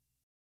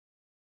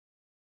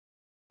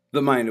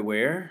The Mind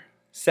Aware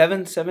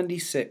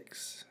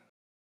 776.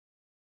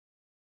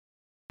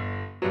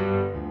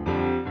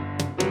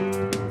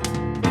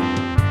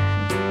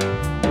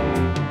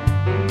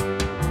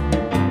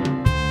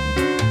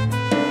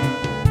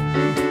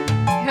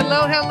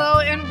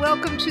 Hello, and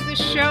welcome to the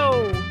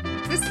show.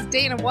 This is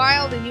Dana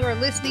Wilde, and you are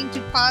listening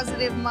to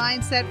Positive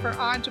Mindset for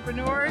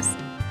Entrepreneurs.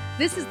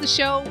 This is the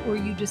show where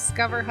you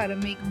discover how to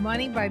make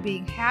money by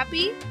being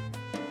happy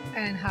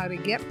and how to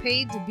get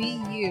paid to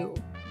be you.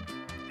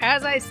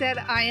 As I said,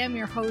 I am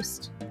your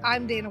host.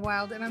 I'm Dana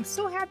Wilde, and I'm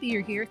so happy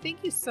you're here.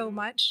 Thank you so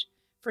much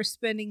for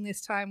spending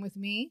this time with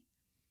me.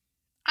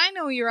 I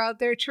know you're out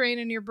there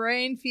training your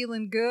brain,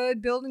 feeling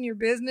good, building your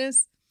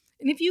business.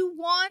 And if you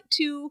want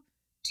to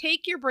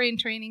take your brain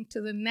training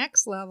to the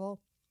next level,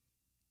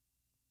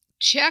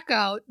 check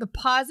out the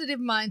Positive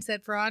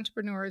Mindset for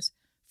Entrepreneurs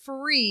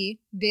free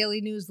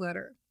daily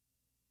newsletter.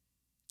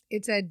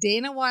 It's at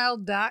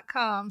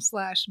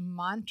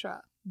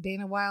danawilde.com/mantra.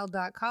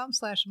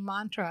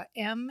 danawilde.com/mantra.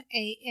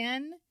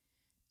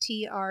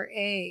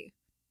 MANTRA.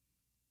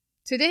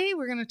 Today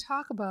we're going to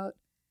talk about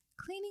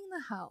cleaning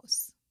the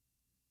house.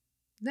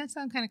 Doesn't that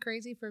sound kind of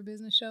crazy for a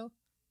business show?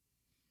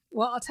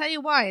 Well, I'll tell you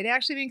why. It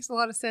actually makes a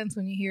lot of sense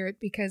when you hear it,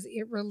 because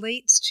it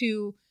relates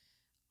to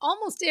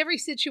almost every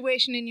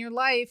situation in your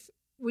life.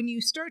 When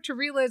you start to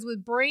realize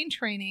with brain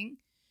training,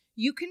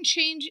 you can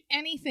change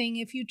anything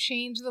if you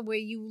change the way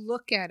you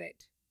look at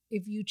it.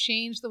 If you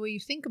change the way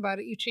you think about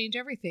it, you change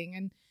everything.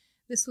 And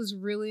this was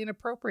really an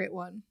appropriate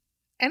one.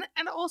 And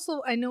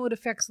also, I know it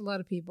affects a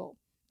lot of people.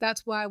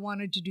 That's why I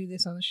wanted to do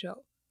this on the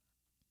show.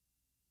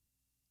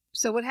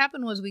 So what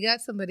happened was we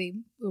got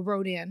somebody who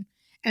wrote in,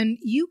 and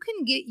you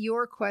can get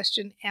your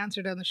question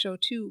answered on the show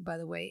too, by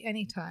the way,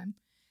 anytime.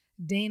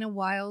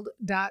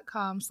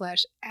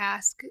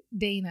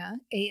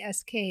 danawilde.com/askdana,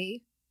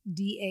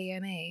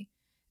 ASKDANA.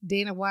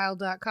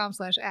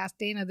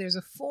 danawilde.com/askdana. There's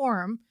a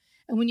form.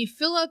 And when you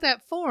fill out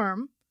that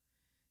form,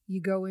 you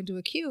go into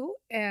a queue.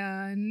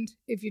 And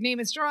if your name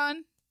is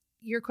drawn,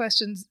 your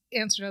question's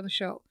answered on the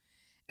show.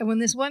 And when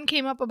this one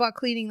came up about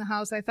cleaning the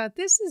house, I thought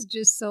this is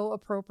just so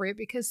appropriate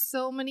because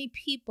so many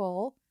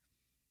people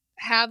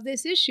have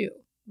this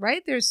issue,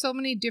 right? There's so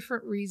many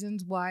different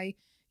reasons why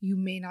you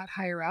may not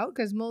hire out,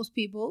 because most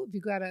people, if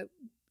you've got a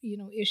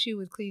issue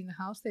with cleaning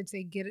the house, they'd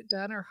say get it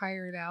done or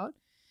hire it out.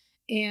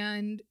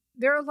 And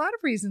there are a lot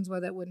of reasons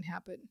why that wouldn't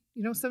happen.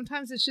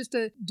 Sometimes it's just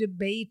a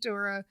debate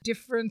or a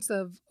difference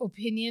of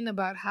opinion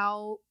about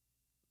how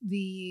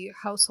the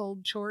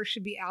household chores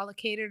should be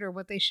allocated or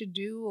what they should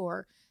do,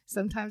 or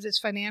sometimes it's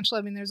financial.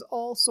 I mean, there's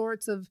all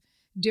sorts of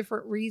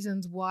different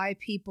reasons why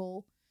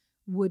people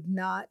would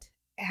not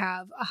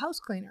have a house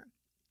cleaner,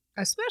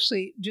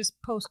 especially just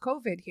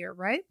post-COVID here,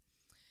 right?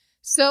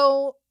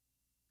 So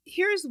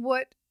here's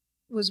what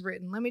was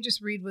written. Let me just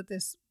read what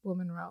this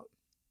woman wrote.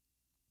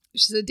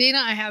 She said, Dana,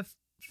 I have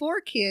 4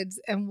 kids,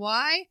 and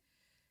why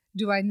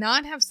do I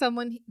not have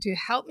someone to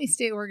help me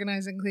stay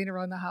organized and clean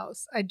around the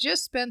house? I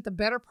just spent the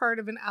better part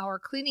of an hour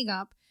cleaning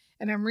up,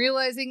 and I'm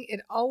realizing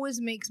it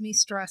always makes me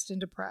stressed and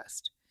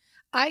depressed.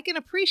 I can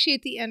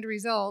appreciate the end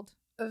result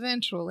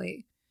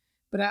eventually,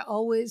 but I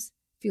always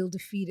feel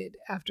defeated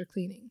after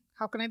cleaning.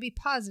 How can I be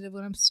positive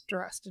when I'm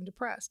stressed and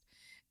depressed?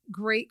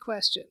 Great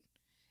question.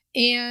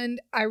 And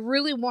I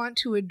really want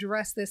to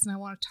address this, and I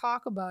want to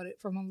talk about it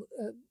from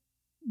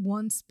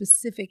one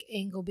specific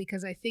angle,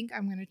 because I think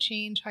I'm going to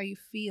change how you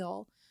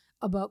feel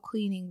about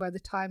cleaning by the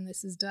time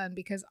this is done,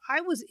 because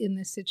I was in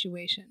this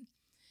situation.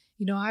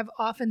 I've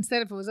often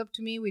said if it was up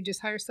to me, we'd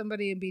just hire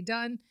somebody and be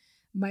done.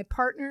 My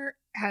partner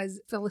has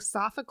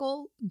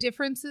philosophical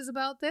differences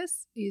about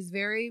this. He's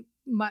very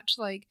much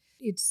like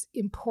it's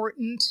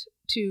important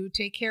to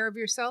take care of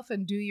yourself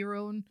and do your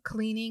own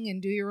cleaning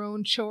and do your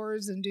own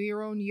chores and do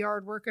your own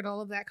yard work and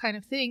all of that kind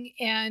of thing.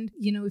 And,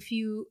 if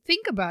you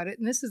think about it,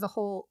 and this is a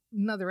whole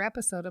another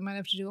episode, I might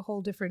have to do a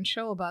whole different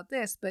show about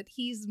this, but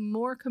he's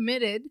more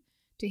committed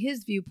to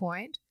his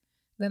viewpoint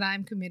than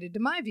I'm committed to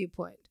my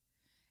viewpoint.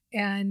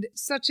 And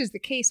such is the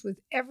case with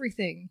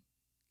everything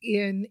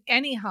in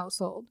any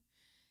household,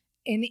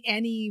 in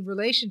any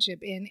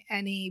relationship, in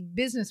any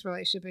business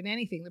relationship, in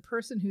anything. The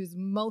person who's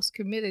most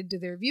committed to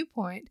their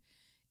viewpoint,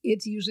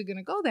 it's usually going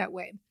to go that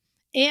way.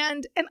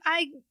 And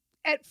I,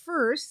 at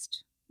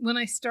first, when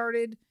I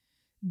started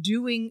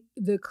doing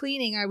the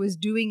cleaning, I was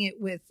doing it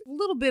with a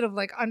little bit of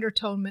like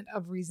undertonement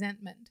of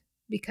resentment,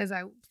 because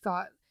I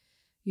thought,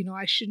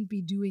 I shouldn't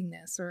be doing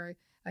this, or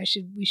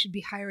we should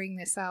be hiring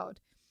this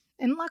out.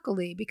 And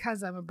luckily,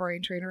 because I'm a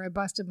brain trainer, I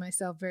busted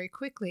myself very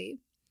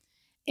quickly.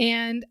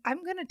 And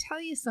I'm going to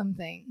tell you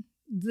something.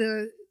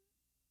 The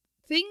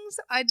things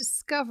I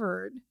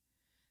discovered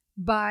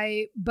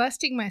by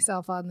busting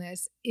myself on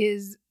this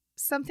is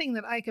something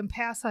that I can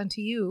pass on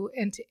to you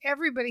and to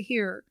everybody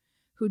here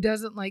who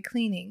doesn't like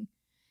cleaning.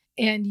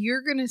 And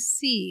you're going to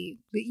see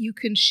that you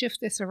can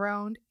shift this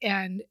around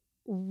and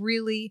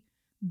really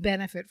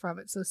benefit from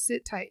it. So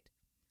sit tight.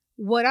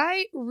 What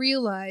I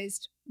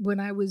realized when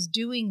I was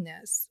doing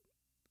this,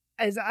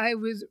 as I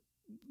was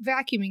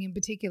vacuuming in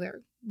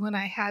particular, when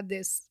I had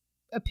this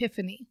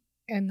epiphany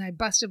And I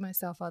busted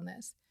myself on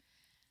this.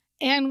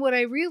 And what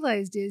I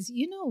realized is,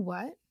 you know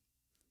what?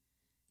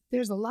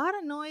 There's a lot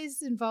of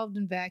noise involved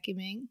in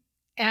vacuuming,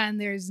 and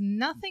there's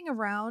nothing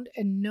around,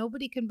 and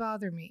nobody can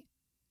bother me.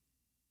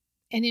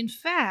 And in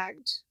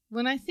fact,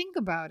 when I think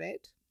about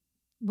it,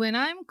 when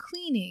I'm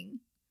cleaning,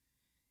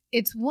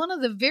 it's one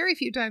of the very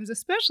few times,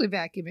 especially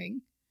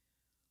vacuuming,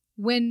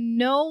 when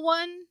no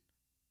one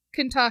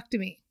can talk to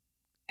me,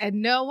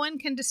 and no one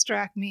can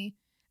distract me,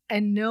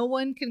 and no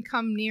one can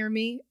come near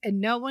me, and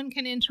no one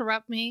can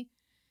interrupt me.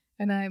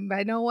 And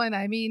by no one,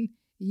 I mean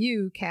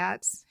you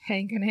cats,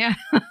 Hank and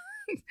Hannah,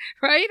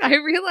 right? I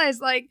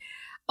realized like,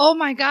 oh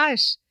my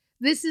gosh,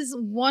 this is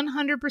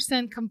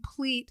 100%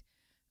 complete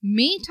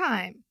me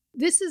time.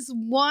 This is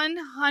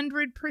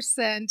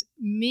 100%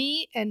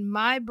 me and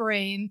my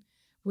brain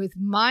with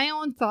my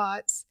own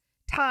thoughts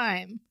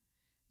time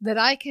that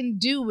I can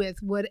do with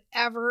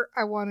whatever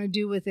I want to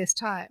do with this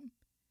time.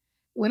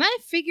 When I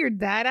figured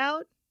that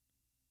out,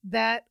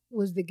 that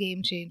was the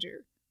game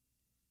changer.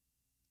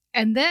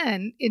 And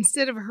then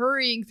instead of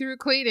hurrying through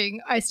cleaning,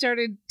 I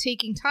started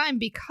taking time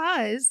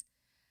because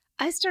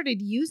I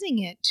started using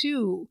it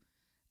to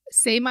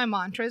say my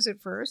mantras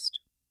at first.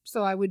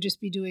 So I would just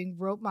be doing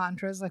rote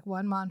mantras, like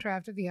one mantra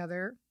after the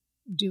other,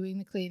 doing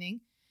the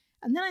cleaning.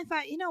 And then I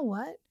thought, you know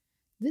what?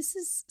 This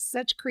is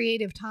such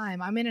creative time.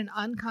 I'm in an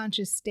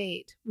unconscious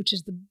state, which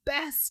is the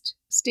best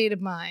state of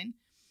mind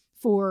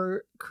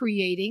for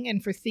creating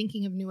and for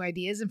thinking of new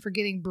ideas and for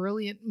getting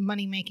brilliant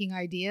money-making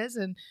ideas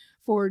and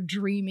for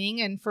dreaming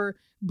and for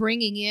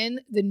bringing in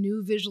the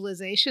new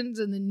visualizations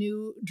and the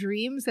new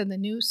dreams and the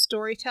new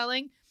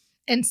storytelling.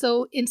 And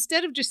so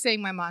instead of just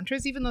saying my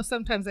mantras, even though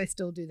sometimes I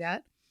still do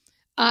that,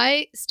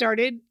 I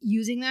started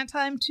using that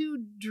time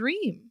to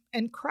dream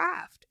and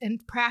craft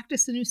and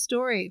practice a new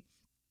story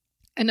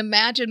and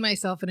imagine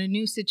myself in a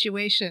new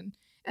situation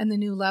and the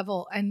new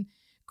level and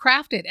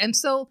craft it. And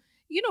so,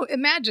 you know,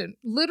 imagine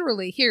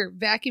literally here,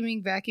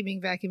 vacuuming,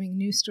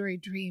 new story,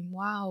 dream.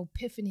 Wow,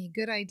 epiphany,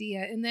 good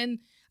idea. And then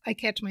I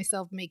catch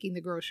myself making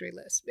the grocery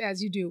list,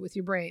 as you do with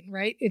your brain,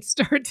 right? It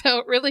starts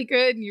out really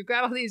good and you've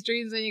got all these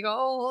dreams and you go,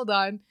 oh, hold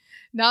on.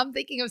 Now I'm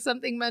thinking of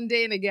something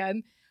mundane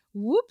again.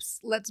 Whoops,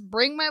 let's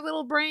bring my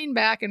little brain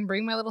back and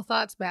bring my little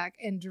thoughts back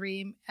and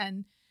dream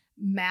and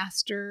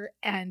master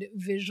and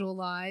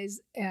visualize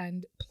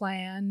and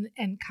plan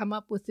and come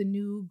up with a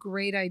new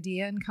great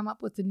idea and come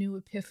up with a new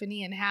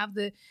epiphany and have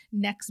the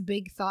next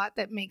big thought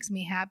that makes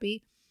me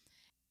happy.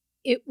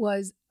 It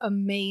was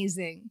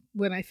amazing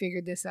when I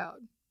figured this out.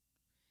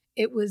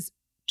 It was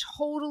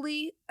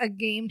totally a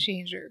game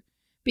changer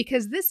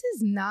because this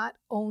is not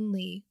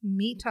only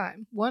me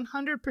time,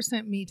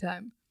 100% me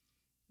time,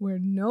 where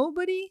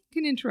nobody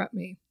can interrupt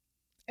me.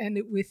 And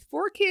with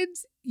 4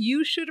 kids,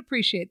 you should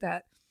appreciate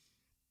that.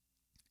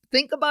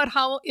 Think about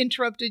how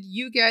interrupted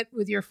you get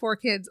with your 4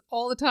 kids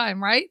all the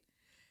time, right?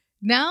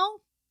 Now,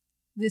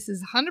 this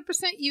is 100%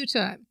 you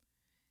time.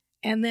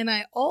 And then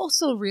I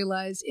also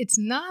realized it's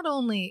not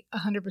only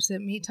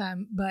 100% me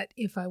time, but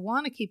if I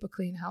want to keep a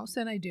clean house,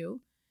 and I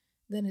do,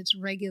 then it's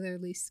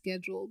regularly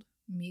scheduled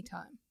me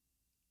time.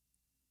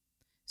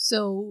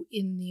 So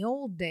in the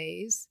old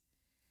days,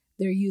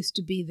 there used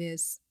to be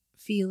this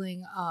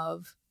feeling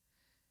of,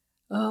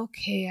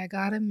 okay, I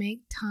got to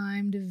make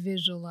time to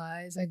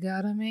visualize. I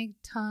got to make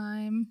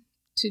time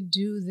to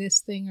do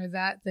this thing or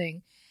that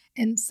thing.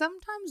 And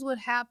sometimes what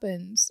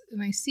happens,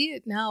 and I see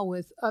it now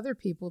with other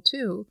people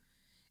too,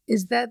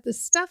 is that the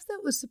stuff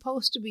that was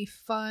supposed to be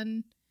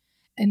fun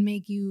and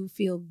make you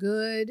feel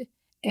good,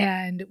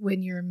 and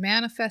when you're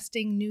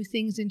manifesting new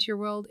things into your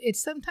world, it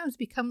sometimes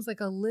becomes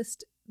like a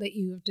list that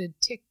you have to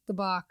tick the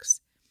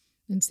box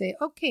and say,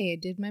 okay, I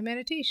did my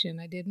meditation,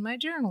 I did my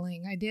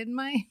journaling, I did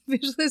my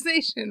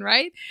visualization,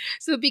 right?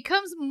 So it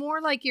becomes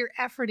more like you're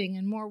efforting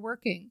and more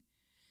working.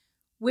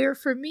 Where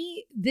for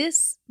me,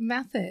 this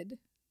method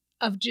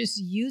of just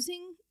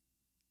using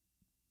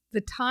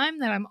the time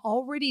that I'm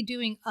already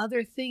doing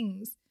other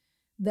things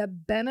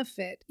that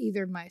benefit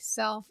either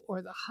myself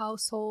or the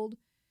household,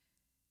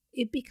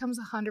 it becomes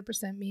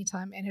 100% me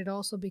time, and it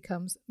also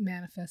becomes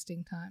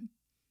manifesting time.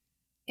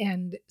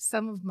 And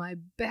some of my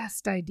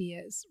best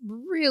ideas,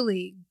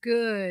 really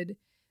good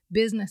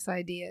business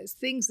ideas,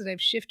 things that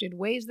I've shifted,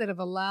 ways that have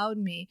allowed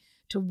me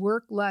to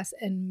work less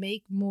and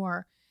make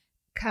more,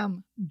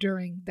 come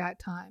during that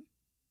time.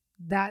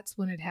 That's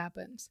when it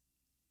happens.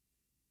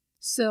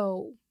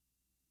 So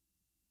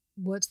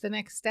what's the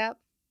next step?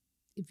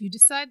 If you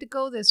decide to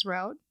go this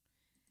route,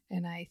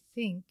 and I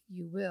think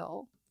you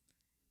will,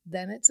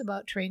 then it's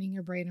about training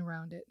your brain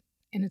around it.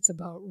 And it's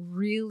about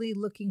really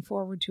looking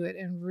forward to it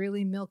and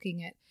really milking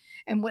it.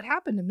 And what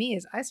happened to me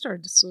is I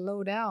started to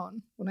slow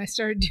down when I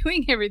started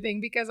doing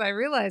everything, because I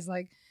realized,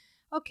 like,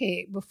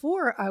 okay,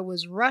 before I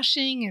was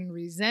rushing and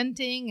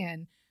resenting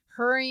and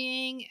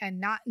hurrying and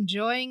not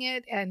enjoying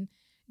it. And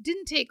it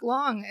didn't take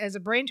long as a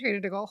brain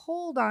trainer to go,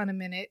 hold on a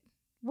minute.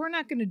 We're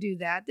not going to do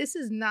that. This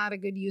is not a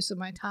good use of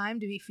my time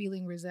to be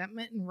feeling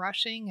resentment and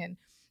rushing and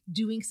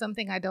doing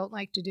something I don't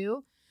like to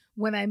do.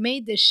 When I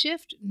made this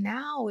shift,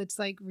 now it's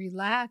like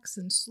relax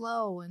and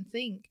slow and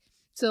think.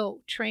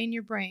 So train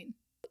your brain.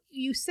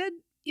 You said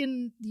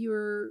in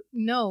your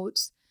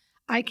notes,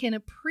 I can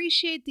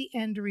appreciate the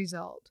end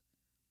result.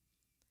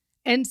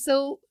 And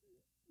so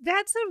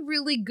that's a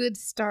really good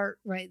start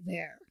right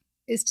there,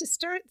 is to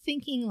start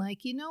thinking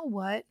like, you know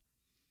what?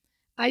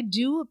 I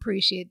do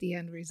appreciate the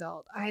end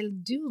result. I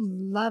do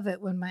love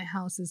it when my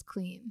house is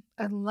clean.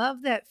 I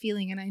love that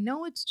feeling. And I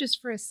know it's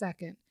just for a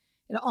second.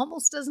 It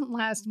almost doesn't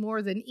last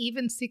more than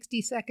even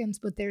 60 seconds,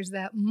 but there's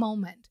that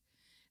moment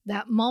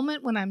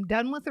when I'm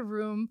done with a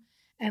room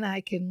and I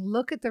can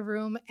look at the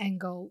room and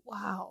go,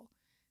 wow,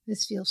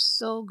 this feels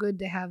so good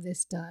to have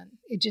this done.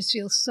 It just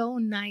feels so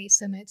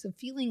nice. And it's a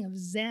feeling of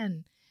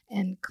zen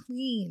and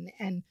clean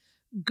and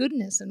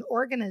goodness and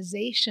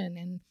organization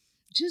and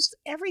just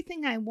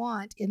everything I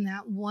want in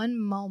that one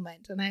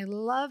moment. And I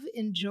love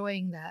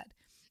enjoying that.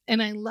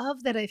 And I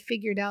love that I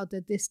figured out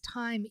that this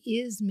time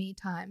is me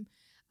time.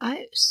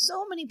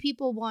 So many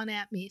people want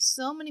at me.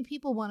 So many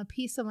people want a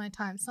piece of my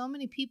time. So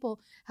many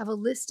people have a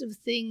list of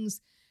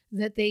things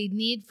that they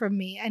need from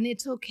me. And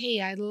it's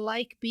okay. I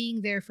like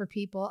being there for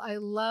people. I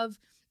love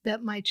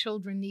that my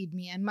children need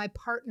me and my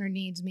partner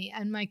needs me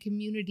and my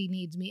community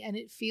needs me. And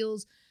it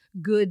feels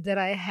good that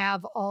I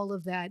have all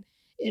of that.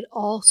 It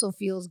also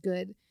feels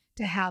good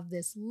to have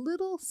this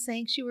little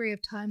sanctuary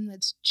of time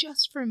that's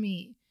just for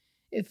me.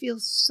 It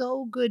feels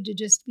so good to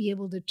just be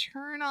able to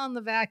turn on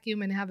the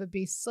vacuum and have it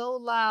be so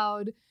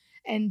loud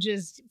and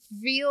just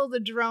feel the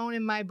drone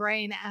in my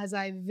brain as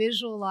I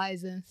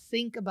visualize and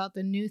think about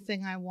the new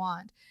thing I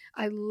want.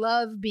 I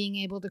love being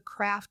able to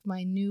craft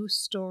my new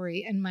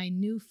story and my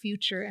new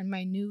future and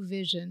my new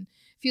vision.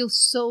 It feels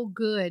so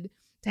good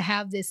to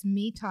have this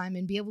me time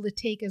and be able to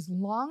take as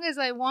long as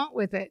I want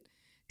with it.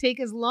 Take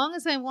as long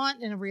as I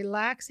want in a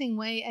relaxing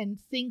way and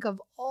think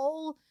of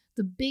all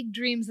the big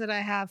dreams that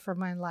I have for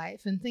my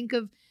life and think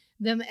of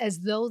them as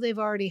though they've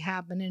already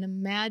happened and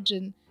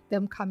imagine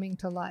them coming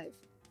to life.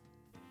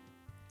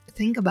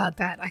 Think about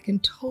that. I can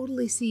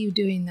totally see you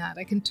doing that.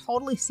 I can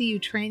totally see you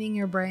training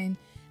your brain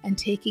and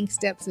taking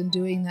steps in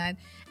doing that.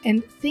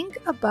 And think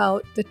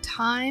about the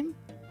time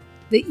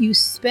that you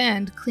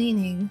spend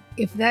cleaning.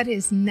 If that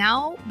is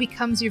now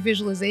becomes your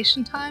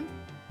visualization time,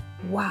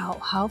 wow,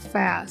 how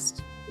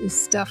fast is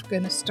stuff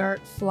going to start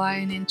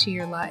flying into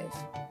your life?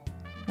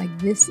 Like,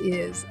 this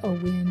is a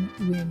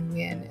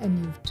win-win-win, and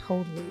you've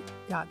totally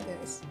got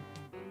this.